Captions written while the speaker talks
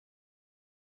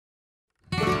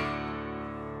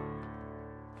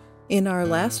In our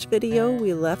last video,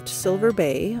 we left Silver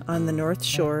Bay on the north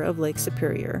shore of Lake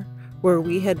Superior, where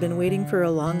we had been waiting for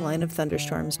a long line of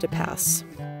thunderstorms to pass.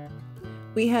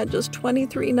 We had just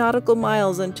 23 nautical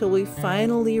miles until we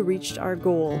finally reached our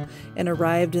goal and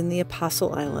arrived in the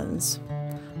Apostle Islands.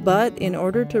 But in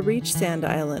order to reach Sand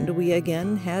Island, we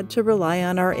again had to rely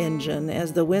on our engine,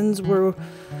 as the winds were,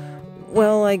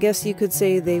 well, I guess you could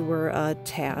say they were a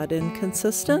tad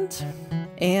inconsistent.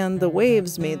 And the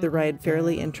waves made the ride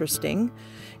fairly interesting,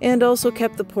 and also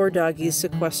kept the poor doggies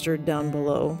sequestered down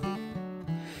below.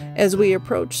 As we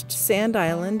approached Sand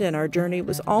Island and our journey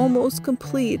was almost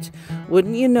complete,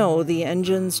 wouldn't you know, the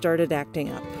engine started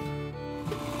acting up.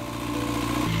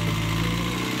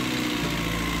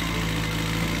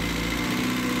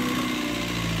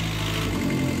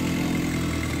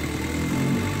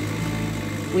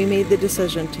 We made the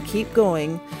decision to keep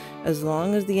going as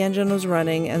long as the engine was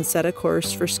running and set a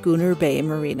course for Schooner Bay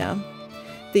Marina.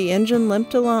 The engine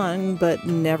limped along, but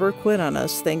never quit on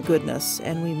us, thank goodness,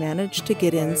 and we managed to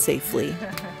get in safely.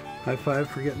 High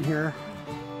five for getting here.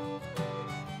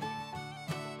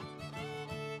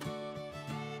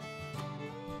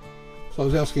 So I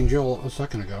was asking Jill a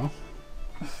second ago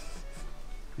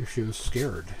if she was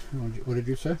scared. What did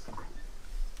you say?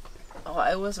 Oh,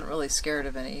 I wasn't really scared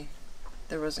of any.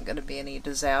 There wasn't going to be any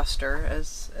disaster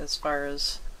as far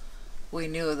as we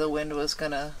knew. The wind was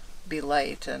going to be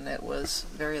light, and it was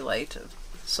very light.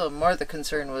 So more the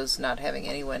concern was not having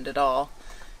any wind at all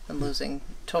and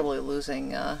totally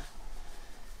losing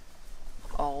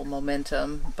all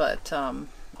momentum. But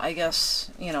I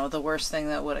guess, you know, the worst thing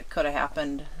that could have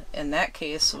happened in that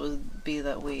case would be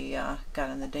that we got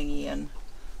in the dinghy and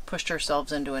pushed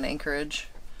ourselves into an anchorage,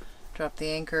 dropped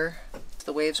the anchor.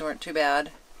 The waves weren't too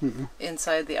bad.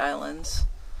 Inside the islands.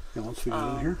 Yeah, once we get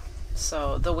in here.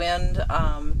 So the wind,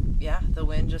 the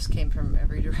wind just came from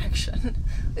every direction.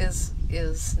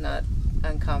 is not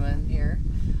uncommon here.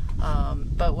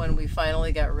 But when we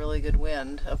finally got really good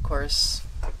wind, of course,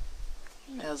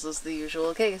 as is the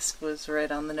usual case, was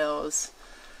right on the nose.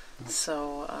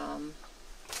 So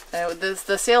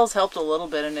the sails helped a little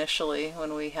bit initially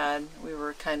when we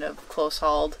were kind of close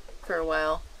hauled for a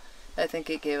while. I think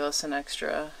it gave us an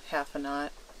extra half a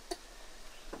knot.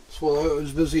 So while I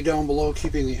was busy down below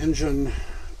keeping the engine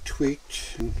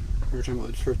tweaked, and every time it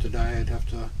would start to die I'd have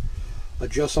to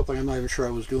adjust something. I'm not even sure I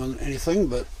was doing anything,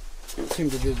 but it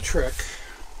seemed to do the trick.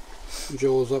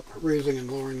 Jill was up raising and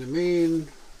lowering the main,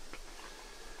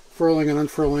 furling and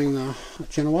unfurling the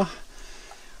Genoa,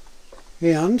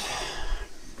 and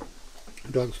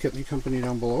the dogs kept me company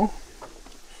down below.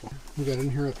 So we got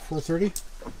in here at 4:30.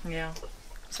 Yeah,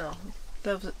 so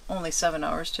that was only 7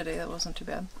 hours today. That wasn't too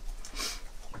bad.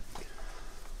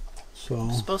 So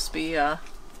it's supposed to be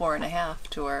 4.5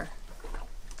 to our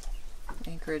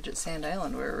anchorage at Sand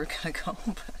Island where we're gonna go.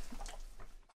 But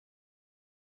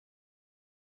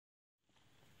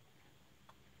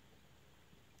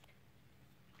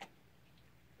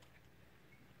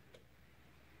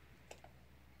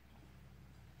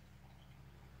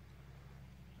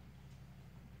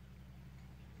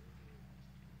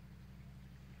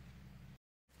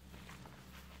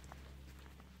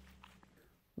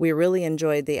we really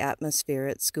enjoyed the atmosphere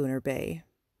at Schooner Bay.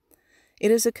 It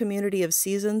is a community of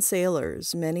seasoned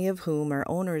sailors, many of whom are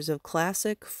owners of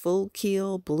classic,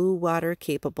 full-keel, blue-water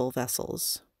capable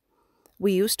vessels.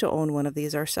 We used to own one of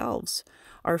these ourselves.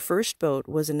 Our first boat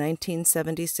was a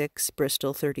 1976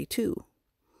 Bristol 32.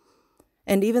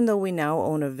 And even though we now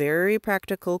own a very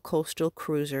practical coastal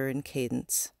cruiser in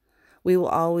Cadence, we will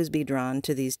always be drawn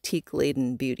to these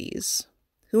teak-laden beauties.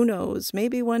 Who knows,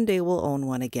 maybe one day we'll own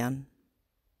one again.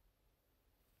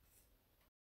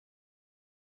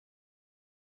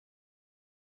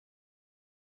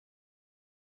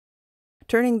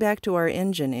 Turning back to our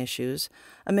engine issues,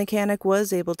 a mechanic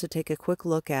was able to take a quick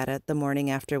look at it the morning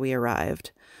after we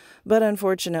arrived, but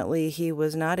unfortunately he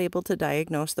was not able to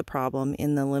diagnose the problem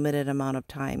in the limited amount of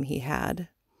time he had.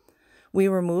 We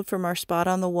were moved from our spot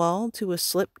on the wall to a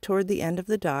slip toward the end of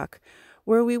the dock,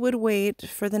 where we would wait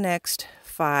for the next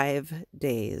 5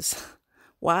 days.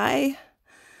 Why?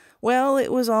 Well,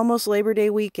 it was almost Labor Day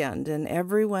weekend, and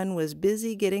everyone was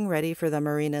busy getting ready for the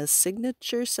marina's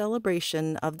signature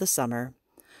celebration of the summer,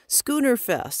 Schooner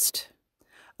Fest.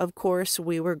 Of course,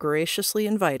 we were graciously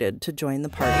invited to join the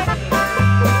party.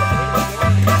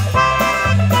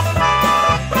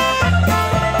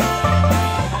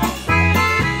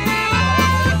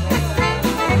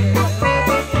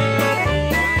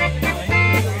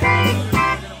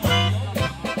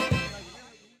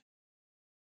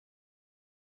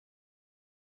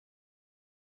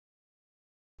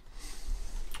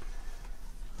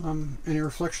 Any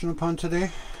reflection upon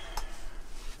today?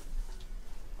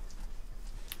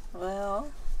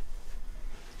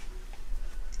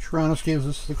 true honesty, is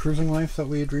this the cruising life that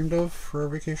we had dreamed of for our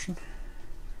vacation?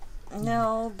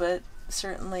 No, but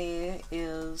certainly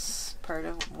is part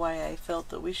of why I felt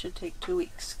that we should take 2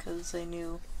 weeks, because I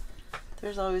knew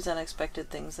there's always unexpected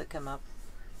things that come up.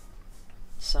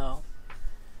 So,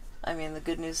 I mean, the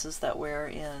good news is that we're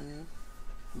in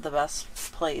the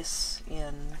best place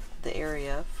in the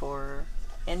area for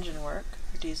engine work,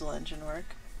 for diesel engine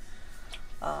work.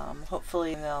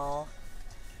 Hopefully they'll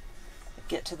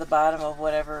get to the bottom of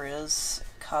whatever is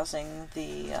causing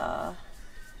the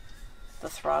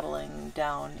throttling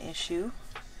down issue,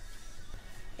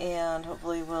 and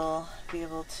hopefully we'll be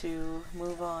able to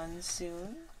move on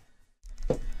soon.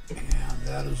 And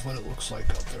that is what it looks like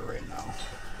out there right now.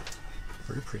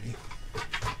 Very pretty.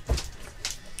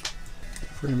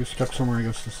 If we're going to be stuck somewhere, I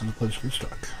guess this is the place to be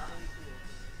stuck.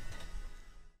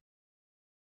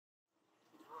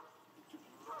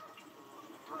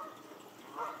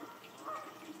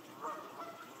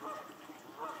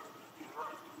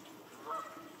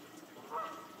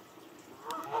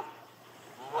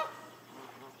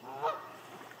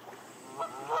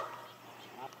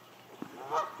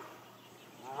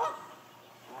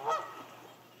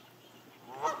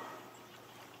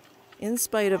 In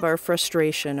spite of our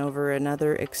frustration over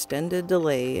another extended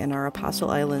delay in our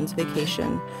Apostle Islands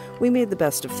vacation, we made the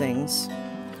best of things.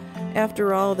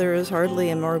 After all, there is hardly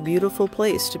a more beautiful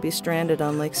place to be stranded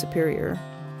on Lake Superior.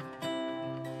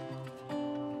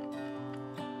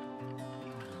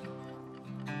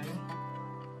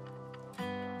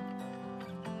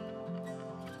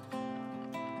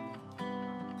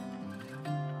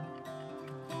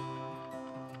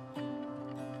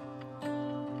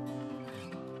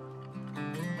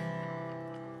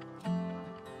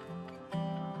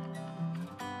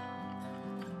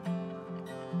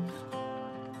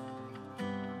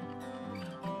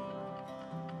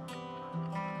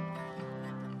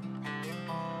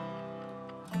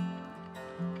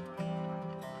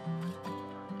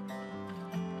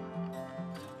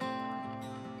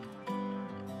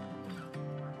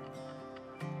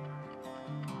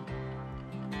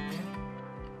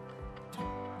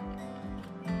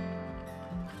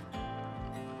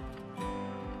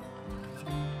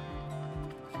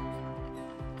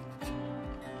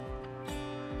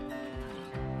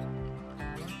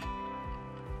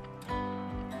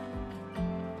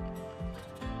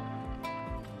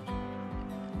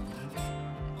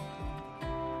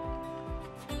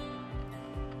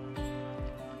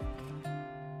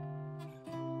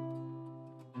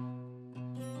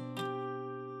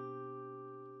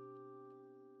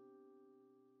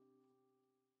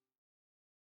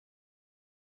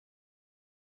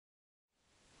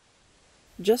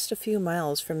 Just a few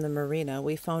miles from the marina,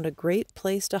 we found a great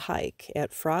place to hike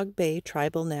at Frog Bay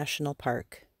Tribal National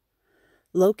Park.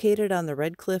 Located on the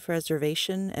Red Cliff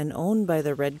Reservation and owned by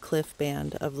the Red Cliff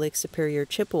Band of Lake Superior,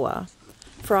 Chippewa,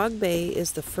 Frog Bay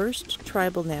is the first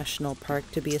tribal national park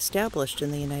to be established in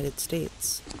the United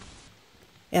States.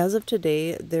 As of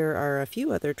today, there are a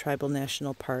few other tribal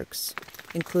national parks,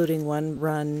 including one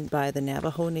run by the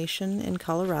Navajo Nation in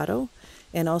Colorado,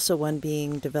 and also one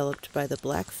being developed by the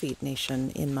Blackfeet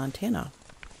Nation in Montana.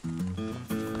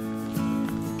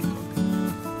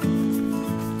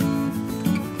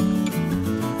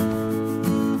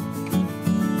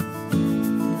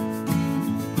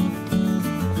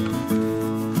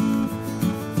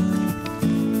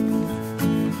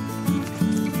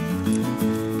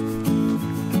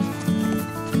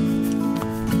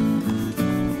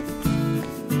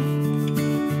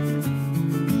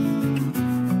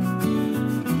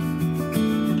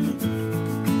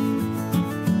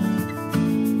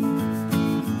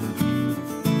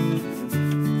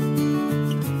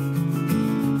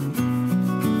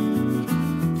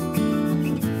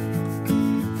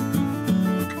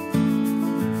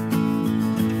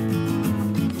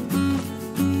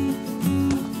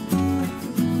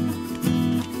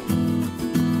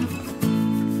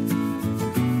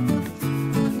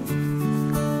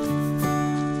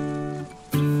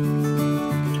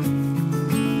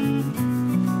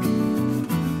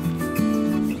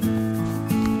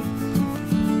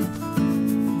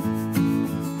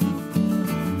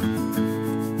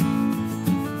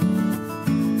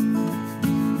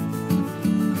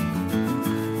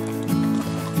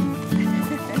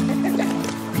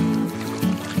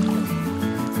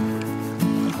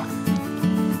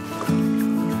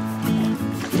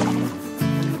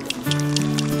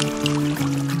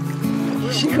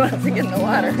 She wants to get in the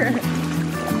water.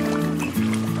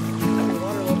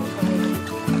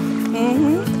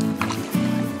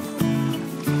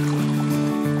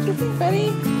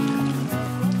 Buddy.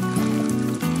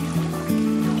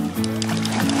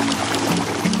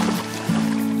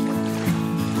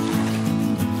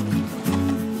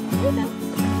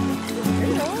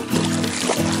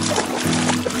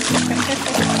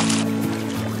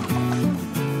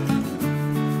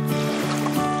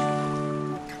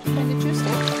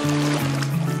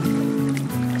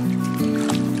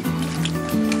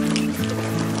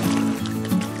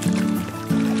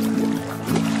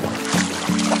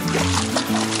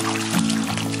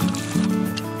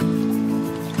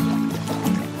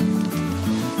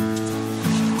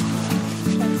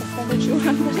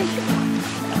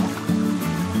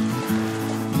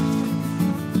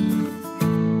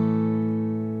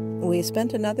 we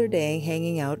spent another day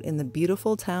hanging out in the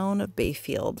beautiful town of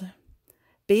Bayfield.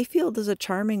 Bayfield is a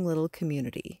charming little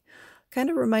community. Kind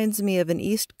of reminds me of an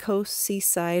East Coast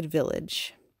seaside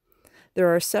village. There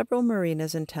are several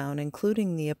marinas in town,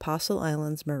 including the Apostle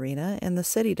Islands Marina and the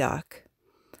City Dock.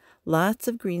 Lots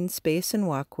of green space and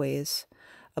walkways,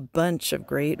 a bunch of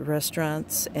great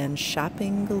restaurants, and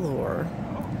shopping galore.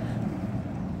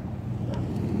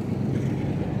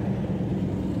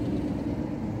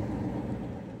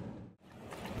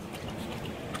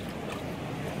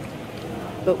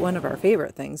 But one of our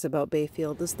favorite things about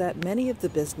Bayfield is that many of the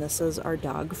businesses are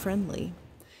dog-friendly,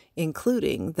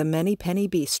 including the Many Penny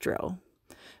Bistro,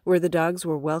 where the dogs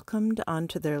were welcomed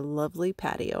onto their lovely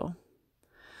patio.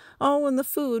 Oh, and the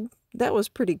food, that was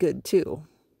pretty good too.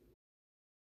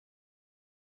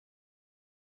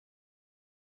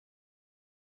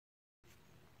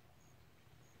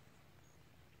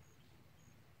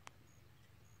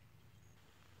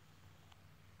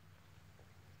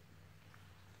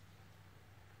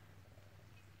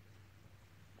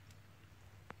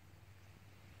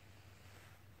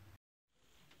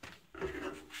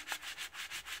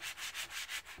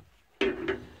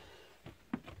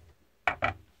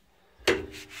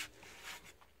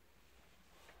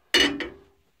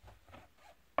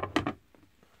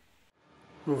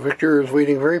 Victor is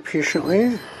waiting very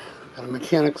patiently. Got a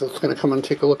mechanic that's going to come and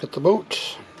take a look at the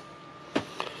boat.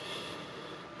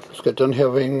 Just got done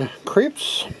having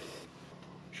crepes.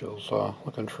 She was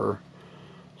looking for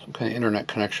some kind of internet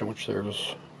connection, which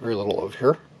there's very little of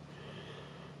here.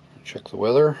 Check the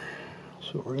weather.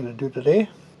 See what we're going to do today.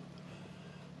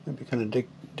 Maybe kind of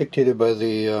dictated by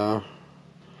the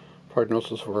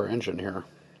prognosis of our engine here.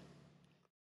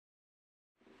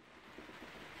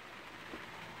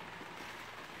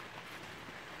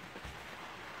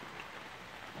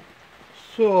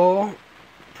 So,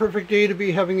 perfect day to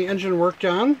be having the engine worked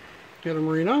on. Got a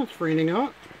marina, it's raining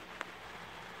out.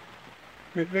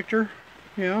 Right, Victor?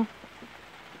 Yeah?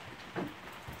 What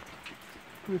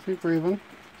do you think, Raven?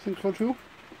 Think so too?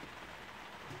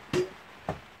 Yeah.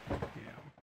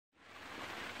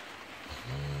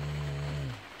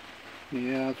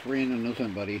 Yeah, it's raining, isn't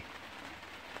it, buddy?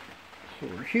 So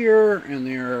we're here, and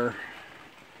they're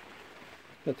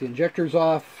got the injectors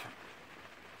off.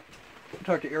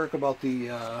 Talked to Eric about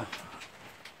the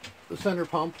center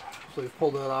pump, so they've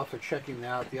pulled that off. They're checking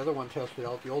that. The other one tested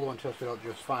out. The old one tested out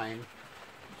just fine.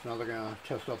 So now they're going to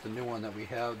test out the new one that we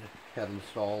had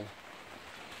installed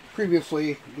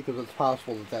previously, because it's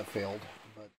possible that failed.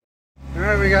 But all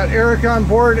right, we got Eric on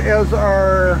board as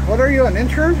our, what are you, an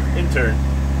intern? Intern.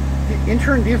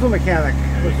 Intern diesel mechanic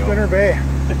with Schooner Bay.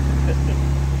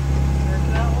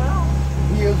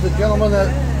 He is the gentleman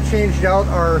that changed out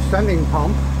our sending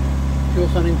pump. Fuel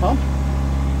sending pump,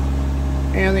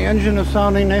 and the engine is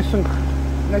sounding nice and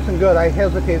good. I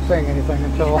hesitate saying anything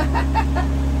until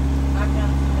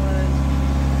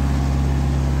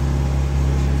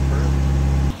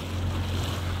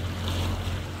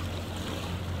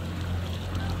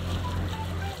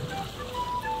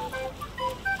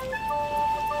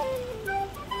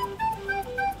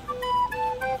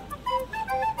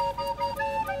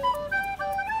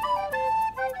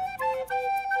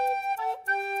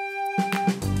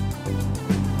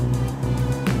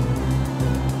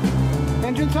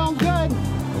engine sounds good.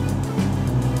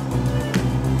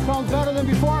 Sounds better than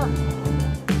before.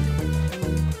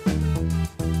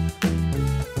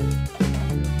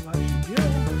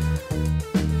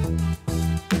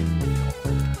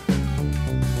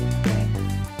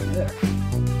 There.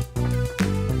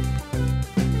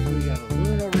 We got a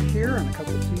loon over here and a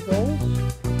couple of seagulls.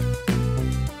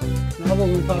 Now the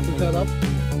loon pops his head up.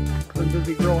 I'm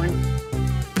busy growing.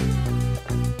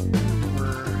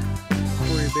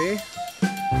 We're Bay.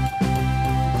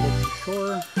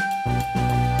 Shore.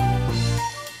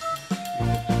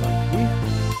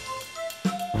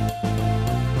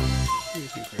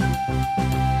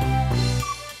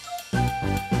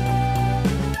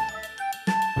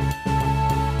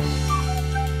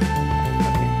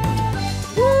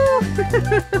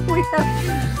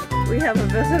 we have a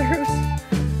visitor.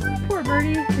 Poor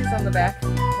birdie, he's on the back.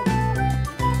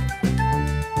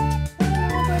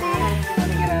 Hello, buddy. You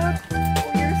want to get out?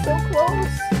 Oh, you're so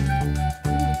close.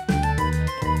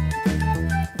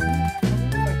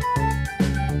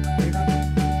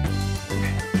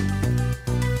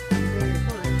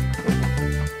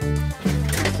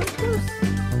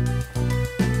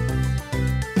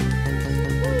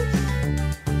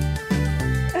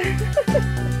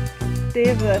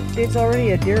 Dave's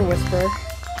already a deer whisperer.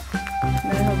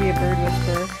 Now he'll be a bird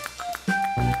whisperer.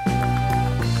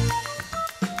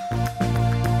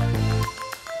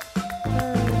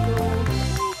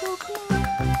 Come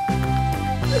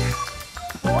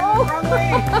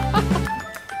Yay!